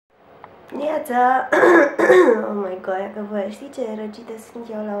Neața! Oh my god, dacă vă știi ce răcită sunt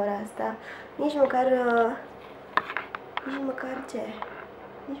eu la ora asta? Nici măcar ce?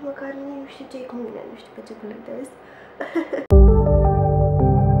 Nici măcar nu știu ce e cu mine, nu știu pe ce plătesc.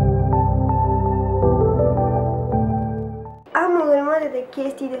 Am o grămadă de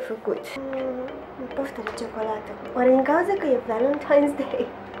chestii de făcut. Poftă de ciocolată. Oare din cauza că e Valentine's Day?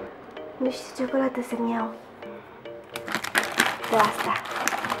 Nu știu ce ciocolată să-mi iau. De asta.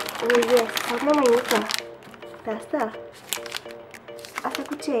 Yes, acum mai mică. De asta? Asta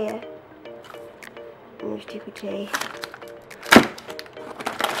cu ce e? Nu știu cu ce e.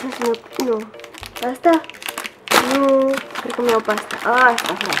 Nu. Asta? Nu. Cred că mi-au pe asta.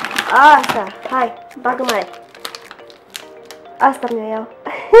 Asta, hai. Asta. Hai, bagă mai. Asta mi-o iau.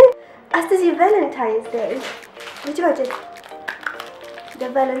 Astăzi e Valentine's Day. De ce faceți? De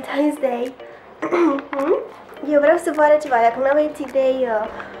Valentine's Day. Eu vreau să vă arăt ceva. Dacă nu aveți idei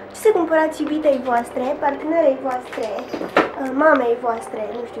ce să cumpărați iubitei voastre, partenerei voastre, mamei voastre,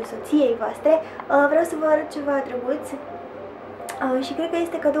 nu știu, soției voastre, vreau să vă arăt ceva drăguț și cred că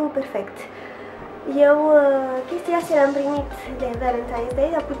este cadou perfect. Eu chestia astea le-am primit de Valentine's Day,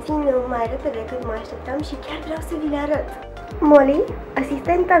 dar puțin mai repede decât mă așteptam și chiar vreau să vi le arăt. Molly,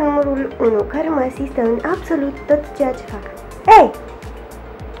 asistenta numărul 1, care mă asistă în absolut tot ceea ce fac. Hey!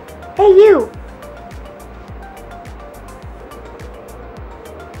 Hey you!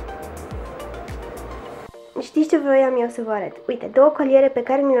 Știți ce vroiam eu să vă arăt? Uite, două coliere pe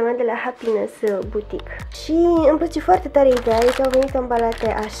care mi le-am luat de la Happiness Boutique. Și îmi place foarte tare ideea, aici au venit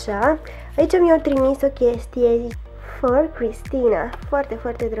ambalate așa. Aici mi-au trimis o chestie for Cristina, foarte,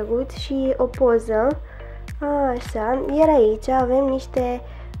 foarte drăguț și o poză. Așa, iar aici avem niște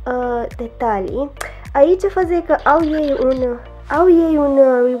detalii. Aici faza e că au ei un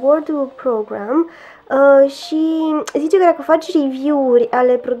reward program și zice că dacă faci review-uri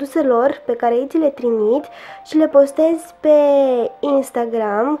ale produselor pe care ei ți le trimit și le postezi pe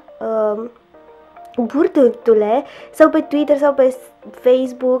Instagram, purtatule, sau pe Twitter sau pe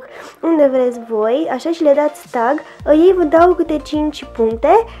Facebook, unde vreți voi, așa, și le dați tag, ei vă dau câte 5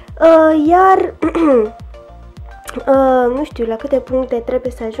 puncte, iar nu știu la câte puncte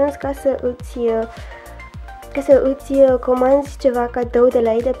trebuie să ajungi ca să îți comanzi ceva cadou de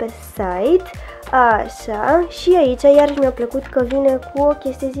la ei de pe site. Așa, și aici iarăși mi-a plăcut că vine cu o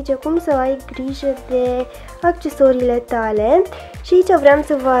chestie, zice cum să ai grijă de accesoriile tale. Și aici vreau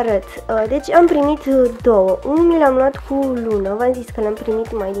să vă arăt. Deci am primit două. Unul mi l-am luat cu lună, v-am zis că l-am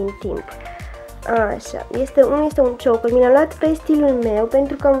primit mai din timp. Așa, unul este un ciocol, mi l-am luat pe stilul meu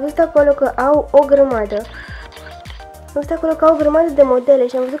pentru că am văzut acolo că au o grămadă. Am văzut acolo că au o grămadă de modele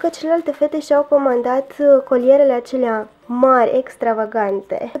și am văzut că celelalte fete și-au comandat colierele acelea mari,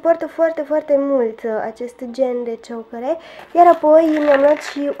 extravagante. Se poartă foarte, foarte mult acest gen de ciocăre, iar apoi mi-am luat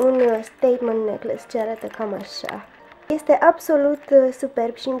și un statement necklace ce arată cam așa. Este absolut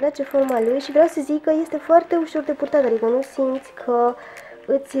superb și îmi place forma lui și vreau să zic că este foarte ușor de purtat, adică nu simți că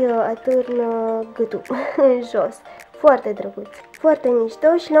îți atârnă gâtul în jos. Foarte drăguț, foarte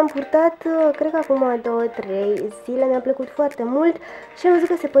mișto și l-am purtat, cred că acum 2-3 zile, mi-a plăcut foarte mult și am văzut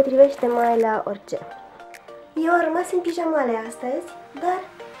că se potrivește mai la orice. Eu am rămas în pijamale astăzi, dar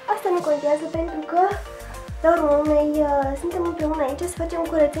asta nu contează pentru că, la urmă urmei, suntem împreună aici să facem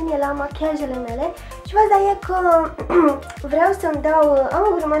curățenie la machiajele mele și faza e că vreau să-mi dau, am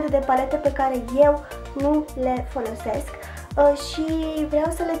o grămadă de palete pe care eu nu le folosesc și vreau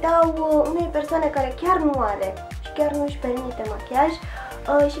să le dau unei persoane care chiar nu are și chiar nu își permite machiaj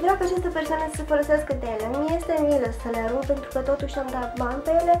și vreau ca această persoană să folosească de ele. Mi este milă să le arunc pentru că totuși am dat bani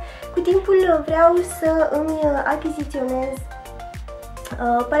pe ele. Cu timpul vreau să îmi achiziționez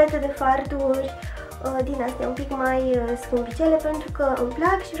palete de farduri din astea un pic mai scumpicele pentru că îmi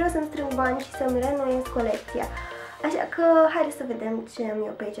plac și vreau să-mi strâng bani și să-mi renoiesc colecția. Așa că haideți să vedem ce am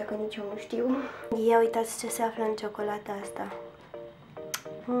eu pe aici, că nici eu nu știu. Ia uitați ce se află în ciocolata asta.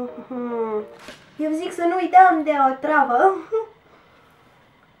 Eu zic să nu uităm de o travă,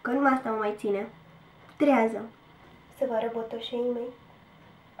 că numai asta mă mai ține. Trează. Să vă arăt botoșei mei.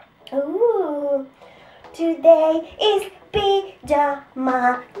 Today is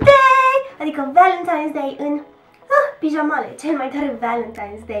pijama day! Adică Valentine's Day în pijamale. Cel mai tare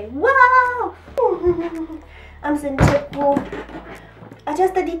Valentine's Day. Wow! Am să încep cu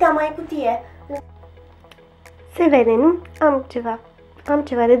această dita mai cutie. Se vede, nu? Am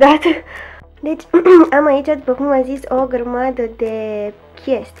ceva de dat. Deci am aici, după cum am zis, o grămadă de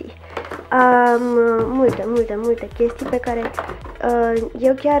chestii. Am multe chestii pe care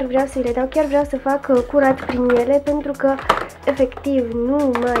eu chiar vreau să le dau, chiar vreau să fac curat prin ele pentru că efectiv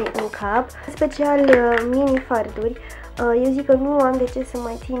nu mai încap, special mini farduri. eu zic că nu am de ce să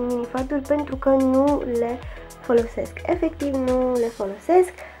mai țin mini-farduri pentru că nu le folosesc. Efectiv nu le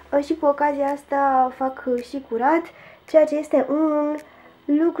folosesc și cu ocazia asta fac și curat, ceea ce este un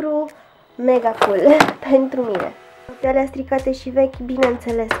lucru mega cool pentru mine. Pe alea stricate și vechi,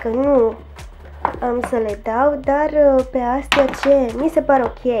 bineînțeles că nu am să le dau, dar pe astea ce mi se par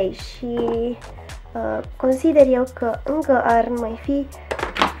ok și consider eu că încă ar mai fi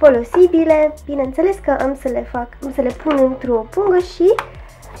folosibile, bineînțeles că am să le pun într-o pungă și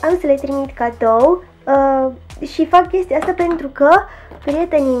am să le trimit cadou și fac chestia asta pentru că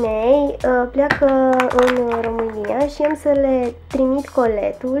prietenii mei pleacă în România și am să le trimit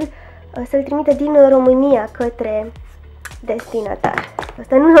coletul, să-l trimită din România către destinatar.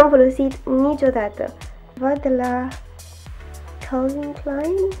 Asta nu l-am folosit niciodată. Văd de la Calvin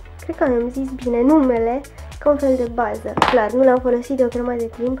Klein, cred că am zis bine numele, ca un fel de bază. Clar, nu l-am folosit de o grămadă de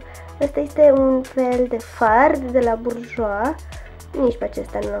timp. Asta este un fel de fard de la Bourjois. Nici pe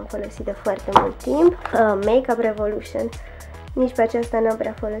acesta nu l-am folosit de foarte mult timp. Makeup Revolution. Nici pe aceasta n-am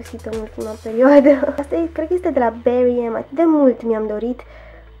prea folosit-o în ultima perioadă. Asta e, cred că este de la Barry M. Atât de mult mi-am dorit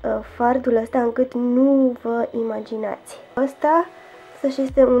fardul ăsta încât nu vă imaginați. Ăsta și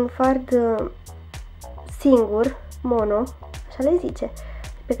este un fard singur, mono, așa le zice,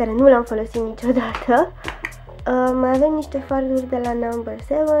 pe care nu l-am folosit niciodată. Mai avem niște farduri de la Number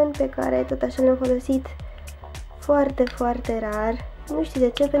 7 pe care tot așa le-am folosit foarte, foarte rar. Nu știu de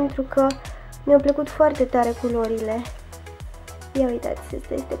ce, pentru că mi-au plăcut foarte tare culorile. Ia uitați,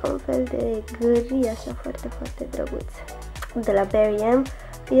 asta este ca un fel de gri, așa foarte, foarte drăguț. De la Barry M.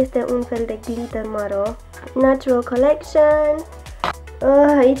 Este un fel de glitter maro. Natural Collection.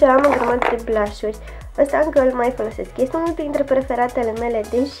 Aici am o grămadă de blush-uri. Ăsta încă îl mai folosesc. Este unul dintre preferatele mele,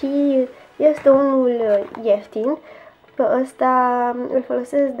 deși este unul ieftin. Pe ăsta îl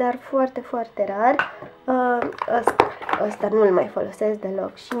folosesc, dar foarte, foarte rar. Ăsta nu îl mai folosesc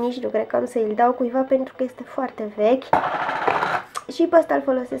deloc și nici nu cred că am să îl dau cuiva pentru că este foarte vechi. Și pe ăsta îl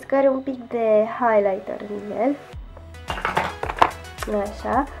folosesc, care are un pic de highlighter în el.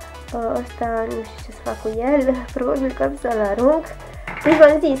 Așa. Ăsta nu știu ce să fac cu el, probabil că am să-l arunc. Deci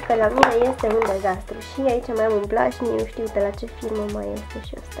v-am zis că la mine este un dezastru. Și aici mai am un blush, nu știu de la ce firmă mai este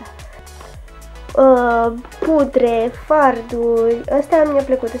și ăsta. Pudre, farduri, ăsta mi-a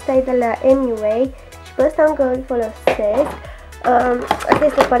plăcut, ăsta e de la MUA și pe ăsta încă îl folosesc. Asta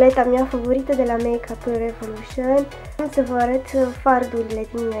este paleta mea favorită de la Makeup Revolution. Am să vă arăt fardurile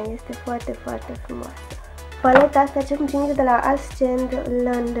din ea, este foarte, foarte frumoasă. Paleta asta ce am primit de la Ascend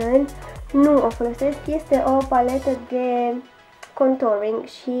London, nu o folosesc, este o paletă de contouring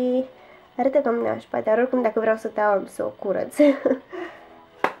și arată cam nașpa, dar oricum dacă vreau să o dau am să o curăț.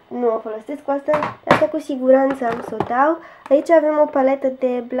 Nu o folosesc cu asta cu siguranță am să o dau. Aici avem o paletă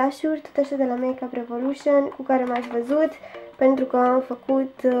de blush-uri, tot așa de la Makeup Revolution, cu care m-ați văzut, pentru că am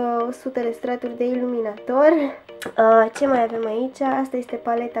făcut 100 de straturi de iluminator. Ce mai avem aici? Asta este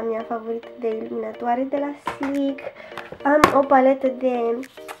paleta mea favorită de iluminatoare de la Sleek. Am o paletă de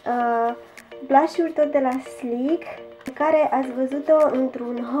blush-uri tot de la Sleek, pe care ați văzut-o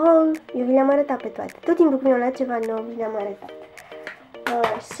într-un haul. Eu vi le-am arătat pe toate. Tot timpul când mi-am luat ceva nou, vi le-am arătat.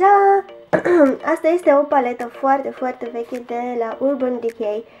 Așa. Asta este o paletă foarte, foarte veche de la Urban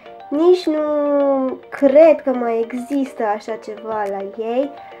Decay. Nici nu cred că mai există așa ceva la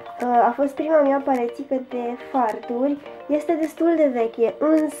ei. A fost prima mea paletică de farduri. Este destul de veche,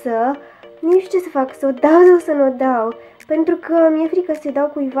 însă nu știu ce să fac, să o dau sau să nu o dau. Pentru că mi-e frică să-i dau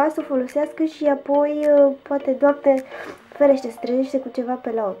cuiva să o folosească și apoi poate, Doamne ferește, se trezește cu ceva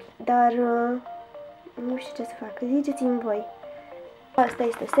pe la ochi. Dar nu știu ce să fac, ziceți-mi voi. Asta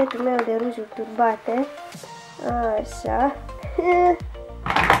este setul meu de rujuri turbate. Așa.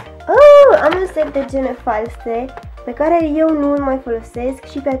 Am un set de gene false pe care eu nu îl mai folosesc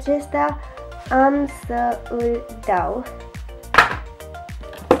și pe acesta am să îl dau.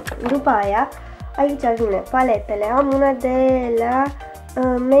 După aia, aici vine paletele. Am una de la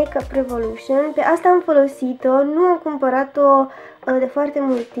Makeup Revolution. Pe asta am folosit-o, nu am cumpărat-o de foarte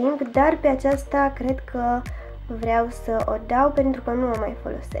mult timp, dar pe aceasta cred că vreau să o dau pentru că nu o mai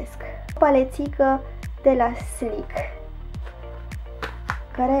folosesc. O palețică de la Sleek,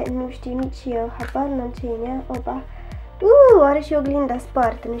 care nu știu nici eu, habar n-am ce e în ea. Opa! Are și oglinda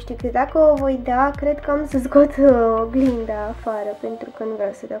spartă, nu știu că dacă o voi da, cred că am să scot oglinda afară, pentru că nu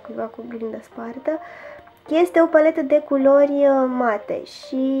vreau să dau cuiva cu oglinda spartă. Este o paletă de culori mate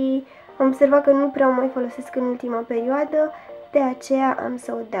și am observat că nu prea o mai folosesc în ultima perioadă, de aceea am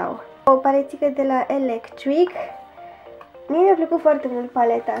să o dau. O palețică de la Electric. Mie mi-a plăcut foarte mult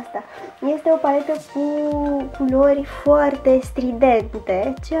paleta asta. Este o paletă cu culori foarte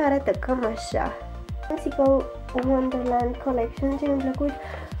stridente, ce arată cam așa. Whimsical Wonderland Collection, ce mi-a plăcut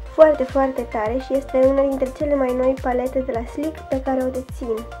foarte, foarte tare și este una dintre cele mai noi palete de la Sleek pe care o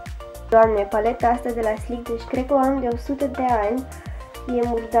dețin. Doamne, paleta asta de la Sleek, deci cred că o am de 100 de ani, e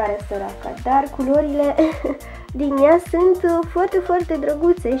murdară săraca, dar culorile din ea sunt foarte, foarte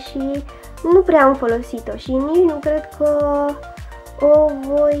drăguțe și nu prea am folosit-o și nici nu cred că o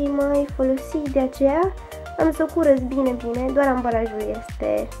voi mai folosi, de aceea am să o curăț bine, doar ambalajul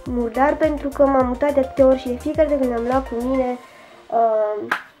este murdar pentru că m-am mutat de atâtea ori și de fiecare dată când am luat cu mine,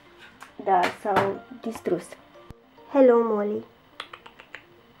 da, s-au distrus. Hello, Molly!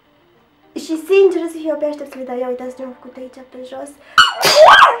 Și sincer să fiu, abia aștept să le dau, ia uitați ce am făcut aici pe jos,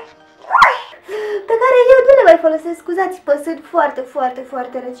 pe care eu nu le mai folosesc, scuzați-mă, sunt foarte, foarte,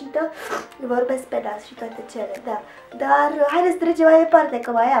 foarte răcită, vorbesc pe nas și toate cele, da. Dar haideți să trecem mai departe,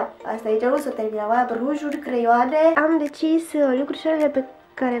 că mai am, asta aici nu s-o terminat, mai am rujuri, creioane. Am decis lucrurile pe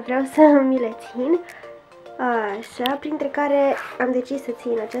care vreau să mi le țin, așa, printre care am decis să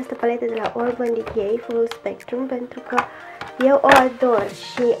țin această paletă de la Urban Decay Full Spectrum, pentru că eu o ador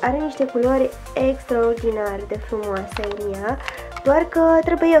și are niște culori extraordinar de frumoase în ea, doar că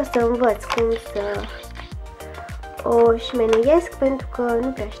trebuie eu să învăț cum să o șmenuiesc, pentru că nu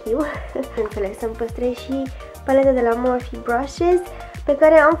prea știu. Înțeles, să-mi păstrez și paleta de la Morphe Brushes, pe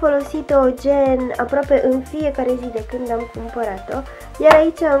care am folosit-o gen aproape în fiecare zi de când am cumpărat-o. Iar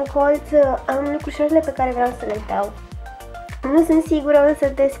aici în colț am lucrurile pe care vreau să le dau. Nu sunt sigură însă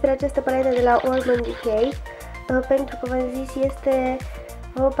despre această paletă de la Urban Decay, pentru că v-am zis este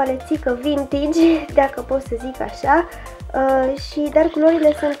o palețică vintage, dacă pot să zic așa, dar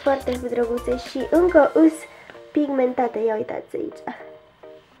culorile sunt foarte drăguțe și încă îs pigmentate, ia uitați aici,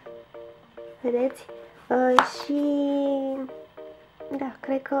 vedeți? Și da,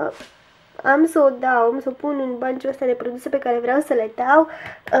 cred că am să o dau, am să o pun în banciul ăsta de produse pe care vreau să le dau,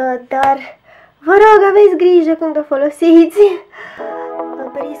 dar vă rog, aveți grijă când o folosiți,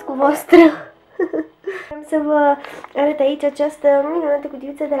 pe riscul vostru. Am să vă arăt aici această minunată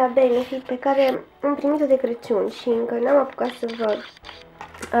cutiuță de la Benefit pe care am primit-o de Crăciun și încă n-am apucat să vă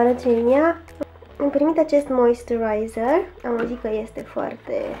arăt ce în ea. Am primit acest moisturizer, am auzit că este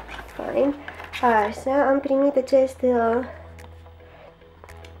foarte fain. Așa, am primit acest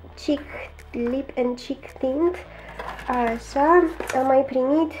cheek lip and cheek tint. Așa, am mai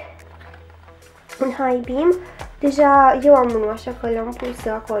primit un high beam. Deja eu am unul, așa că l-am pus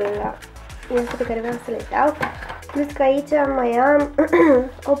acolo la este pe care vreau să le dau. Plus că aici mai am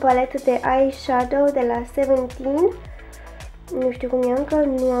o paletă de eyeshadow de la 17. Nu știu cum e încă,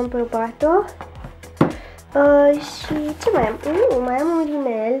 nu am probat-o. Și ce mai am? Mai am un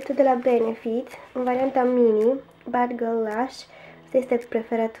rimel, tot de la Benefit, în varianta mini, Bad Girl Lash. Asta este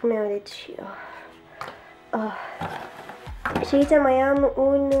preferatul meu, deci... Și aici mai am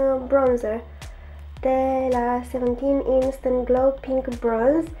un bronzer de la 17 Instant Glow Pink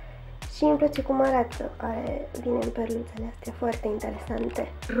Bronze. Și îmi place cum arată, vine în perluțele astea foarte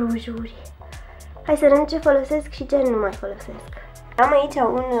interesante. Rujuri. Hai să vedem ce folosesc și ce nu mai folosesc. Am aici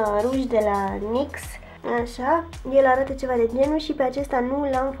un ruj de la NYX, așa, el arată ceva de genul și pe acesta nu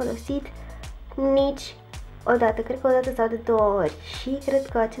l-am folosit nici odată, cred că o dată sau de 2 ori și cred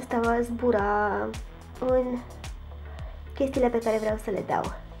că acesta va zbura în chestiile pe care vreau să le dau.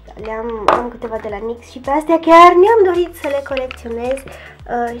 Am câteva de la NYX și pe astea chiar mi-am dorit să le colecționez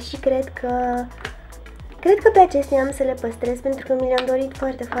și cred că pe acestea am să le păstrez pentru că mi le-am dorit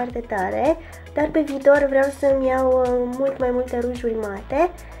foarte, foarte tare, dar pe viitor vreau să-mi iau mult mai multe rujuri mate.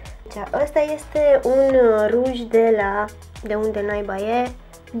 Ăsta este un ruj de unde naiba e,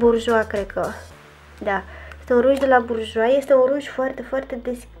 Bourjois, cred că, da, este un ruj de la Bourjois, este un ruj foarte, foarte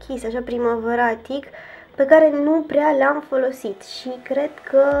deschis, așa primăvăratic, pe care nu prea l-am folosit și cred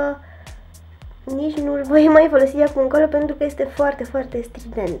că nici nu-l voi mai folosi de acum încolo pentru că este foarte, foarte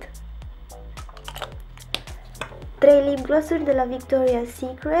strident. 3 lip glossuri de la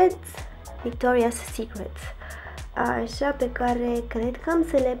Victoria's Secret, așa, pe care cred că am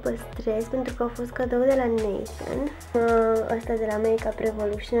să le păstrez pentru că au fost cadou de la Nathan. Asta de la Makeup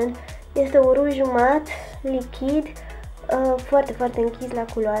Revolution este un ruj mat, lichid, foarte, foarte închis la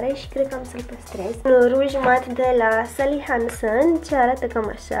culoare și cred că am să-l păstrez. Un ruj mat de la Sally Hansen, ce arată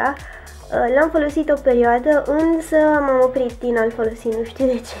cam așa. L-am folosit o perioadă, însă m-am oprit din a-l folosi, nu știu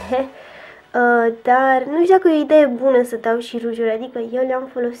de ce. Dar nu știu dacă e o idee bună să dau și rujuri, adică eu le-am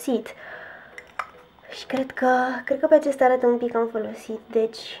folosit. Și cred că pe acesta arată un pic am folosit,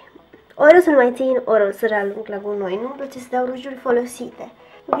 deci ori o să-l mai țin, ori o să rearunc la gunoi. Nu-mi place să dau rujuri folosite.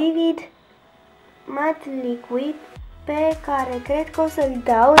 Vivid Matte Liquid, pe care cred că o să-l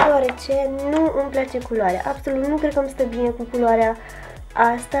dau deoarece nu îmi place culoarea. Absolut nu cred că îmi stă bine cu culoarea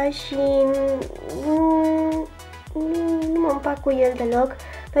asta și nu mă împac cu el deloc.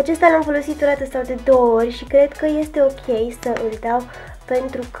 Pe acesta l-am folosit o dată sau de 2 ori și cred că este ok să îl dau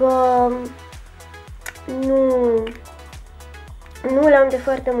pentru că nu l-am de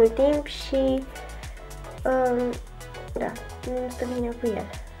foarte mult timp și da, nu stă bine cu el.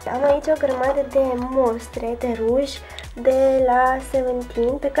 Am aici o grămadă de mostre de ruj de la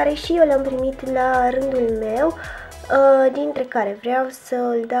 17 pe care și eu le-am primit la rândul meu, dintre care vreau să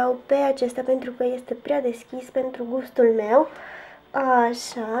îl dau pe acesta pentru că este prea deschis pentru gustul meu.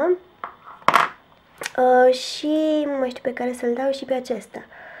 Așa. Și nu mai știu pe care să-l dau și pe acesta,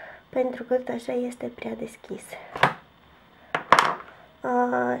 pentru că tot așa este prea deschis.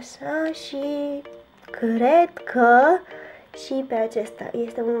 Așa, și cred că și pe acesta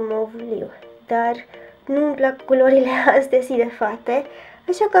este un movuliu, dar nu îmi plac culorile astea de fate,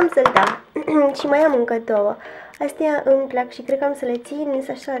 așa că am să-l dau. Și mai am încă 2. Astea îmi plac și cred că am să le țin,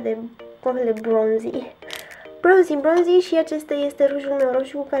 sunt așa de bronzy. Bronzy și acesta este rujul meu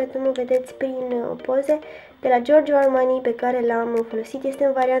roșu cu care tu mă vedeți prin poze de la Giorgio Armani pe care l-am folosit. Este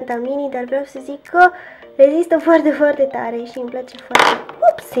în varianta mini, dar vreau să zic că rezistă foarte, foarte tare și îmi place foarte...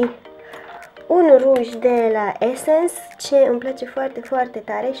 Upsi! Un ruj de la Essence ce îmi place foarte, foarte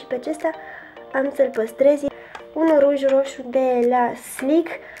tare și pe acesta am să-l păstrez. Un ruj roșu de la Sleek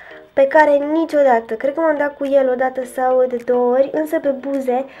pe care niciodată, cred că m-am dat cu el o dată sau de 2 ori, însă pe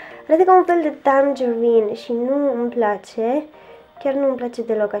buze arată ca un fel de tangerine și nu îmi place, chiar nu îmi place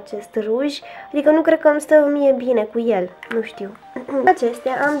deloc acest ruj, adică nu cred că îmi stă mie bine cu el, nu știu.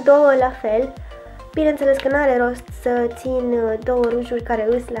 Acestea am 2 la fel, bineînțeles că n-are rost să țin 2 rujuri care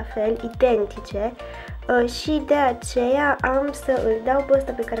îs la fel, identice, și de aceea am să îl dau pe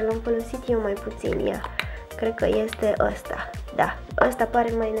ăsta pe care l-am folosit eu mai puțin, ia. Cred că este ăsta, da, ăsta pare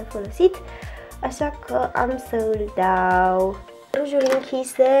mai nefolosit, așa că am să îl dau. Rujuri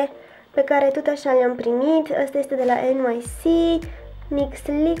închise pe care tot așa le-am primit, ăsta este de la NYC, Mix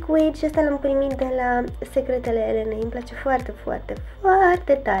Liquid și ăsta l-am primit de la Secretele Elenei, îmi place foarte, foarte,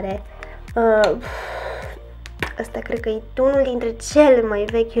 foarte tare. Ăsta cred că e unul dintre cele mai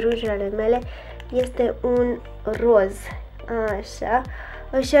vechi rujuri ale mele, este un roz, așa.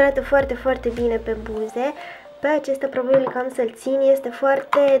 Și arată foarte, foarte bine pe buze. Pe acesta probabil că am să-l țin, este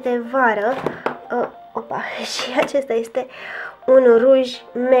foarte de vară. Opa, și acesta este un ruj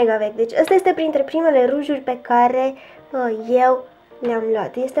mega vechi. Deci ăsta este printre primele rujuri pe care eu le-am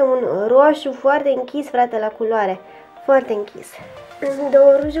luat. Este un roșu foarte închis, frate, la culoare. Foarte închis. 2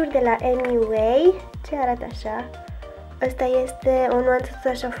 rujuri de la MUA, ce arată așa. Ăsta este o nuanță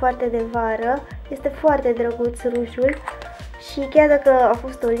tot așa foarte de vară. Este foarte drăguț rujul. Și chiar dacă a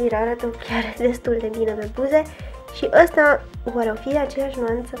fost o liră, arată chiar destul de bine pe buze. Și ăsta, oare o fi aceeași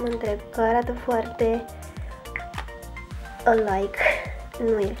nuanță, mă întreb, că arată foarte alike.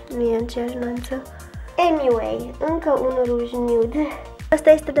 Nu e aceeași nuanță. Anyway, încă un ruj nude.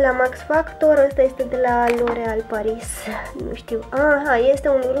 Ăsta este de la Max Factor, ăsta este de la L'Oréal Paris. Nu știu. Aha, este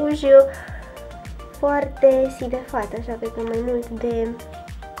un ruj foarte de fată, așa, cred că mai mult de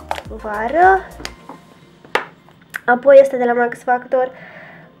vară. Apoi este de la Max Factor,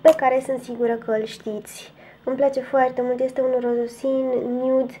 pe care sunt sigură că îl știți. Îmi place foarte mult, este un rozosin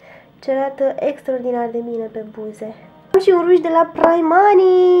nude ce arată extraordinar de bine pe buze. Am și un ruj de la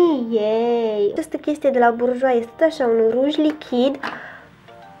Primani! Yay! Această chestie de la Bourjois este tot așa un ruj lichid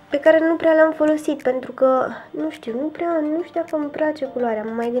pe care nu prea l-am folosit pentru că, nu știu dacă îmi place culoarea.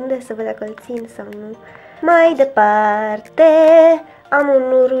 Mă mai gândesc să văd dacă îl țin sau nu. Mai departe am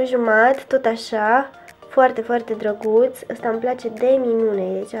un ruj mat, tot așa, foarte, foarte drăguț. Ăsta îmi place de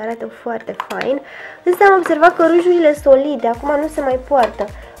minune, deci arată foarte fain. Însă am observat că rujurile solide acum nu se mai poartă.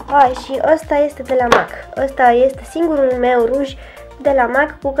 Și ăsta este de la MAC. Ăsta este singurul meu ruj de la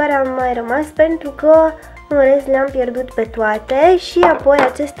MAC cu care am mai rămas pentru că în rest le-am pierdut pe toate. Și apoi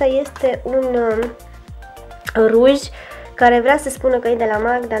acesta este un ruj care vrea să spună că e de la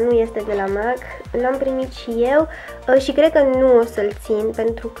MAC, dar nu este de la MAC. L-am primit și eu și cred că nu o să-l țin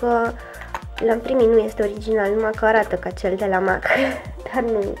pentru că l-am primit, nu este original, numai că arată ca cel de la MAC, dar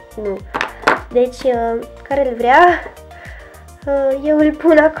nu. Deci, care îl vrea, eu îl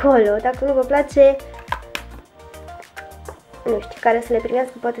pun acolo. Dacă nu vă place, nu știu, care să le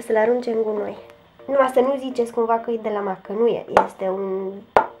primească, poate să le arunce în gunoi. Numai să nu ziceți cumva că e de la MAC, că nu e, este un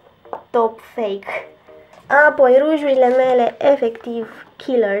top fake. Apoi, rujurile mele, efectiv,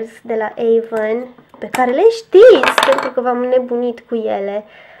 killers, de la Avon, pe care le știți, pentru că v-am nebunit cu ele.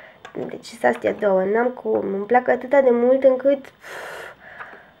 Deci sunt astea două, n-am cum, îmi plac atâta de mult încât...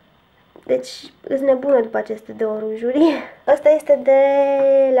 Deci îs nebună după aceste 2 rujuri. Asta este de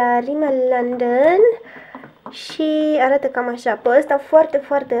la Rimmel London și arată cam așa. Pe ăsta foarte,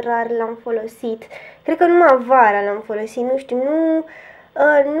 foarte rar l-am folosit. Cred Cred că numai vara l-am folosit, nu știu,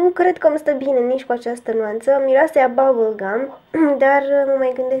 nu cred că îmi stă bine nici cu această nuanță. Miroase a bubblegum, dar mă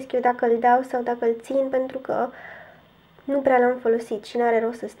mai gândesc eu dacă îl dau sau dacă îl țin, pentru că nu prea l-am folosit și n-are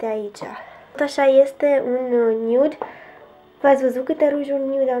rost să stea aici. Tot așa este un nude. V-ați văzut câte rujuri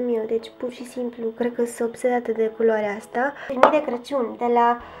nude am eu, deci pur și simplu cred că sunt obsedată de culoarea asta. Primit de Crăciun de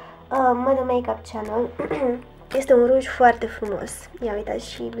la Mother Makeup Channel. Este un ruj foarte frumos. Ia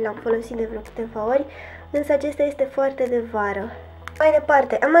uitați, și l-am folosit de vreo câteva ori, însă acesta este foarte de vară. Mai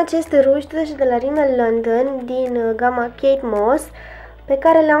departe, am acest ruj tot așa de la Rimmel London din gama Kate Moss, pe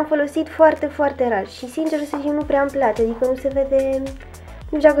care l-am folosit foarte, foarte rar și sincer să fiu nu prea îmi place, adică nu se vede,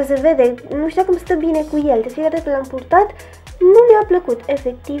 nu știu dacă se vede, nu știu dacă îmi stă bine cu el. De fiecare dată l-am purtat, nu mi-a plăcut,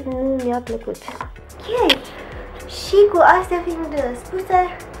 efectiv nu mi-a plăcut. Ok, și cu astea fiind spuse,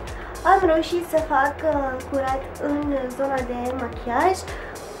 am reușit să fac curat în zona de machiaj.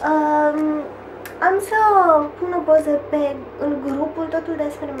 Am să pun o poză în grupul Totul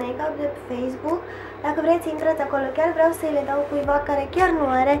despre make-up de pe Facebook. Dacă vreți, intrați acolo. Chiar vreau să-i le dau cuiva care chiar nu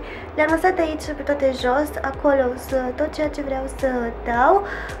are. Le-am lăsat aici pe toate jos. Acolo tot ceea ce vreau să dau.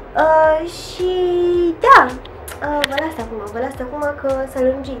 Și da, vă las acum că s-a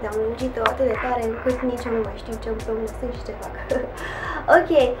lungit. Am lungit-o atât de tare încât nici eu nu mai știu ce-mi promosesc și ce fac.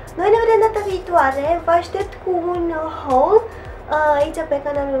 Ok, noi ne vedem data viitoare. Vă aștept cu un haul aici pe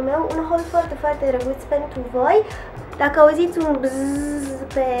canalul meu, un haul foarte, foarte drăguț pentru voi. Dacă auziți un bzzz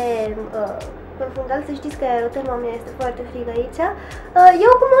pe fundal, să știți că aeroterma mea este foarte frig aici.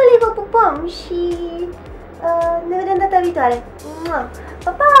 Eu cu Molly vă pupăm și ne vedem data viitoare.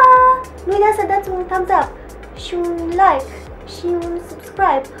 Pa, pa! Nu uitați să dați un thumbs up și un like și un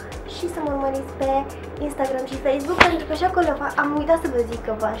subscribe și să mă urmăriți pe Instagram și Facebook, pentru că și acolo am uitat să vă zic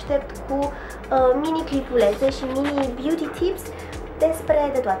că vă aștept cu mini clipulețe și mini beauty tips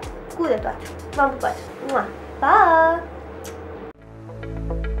despre de toate, cu de toate. V-am pupat! Pa!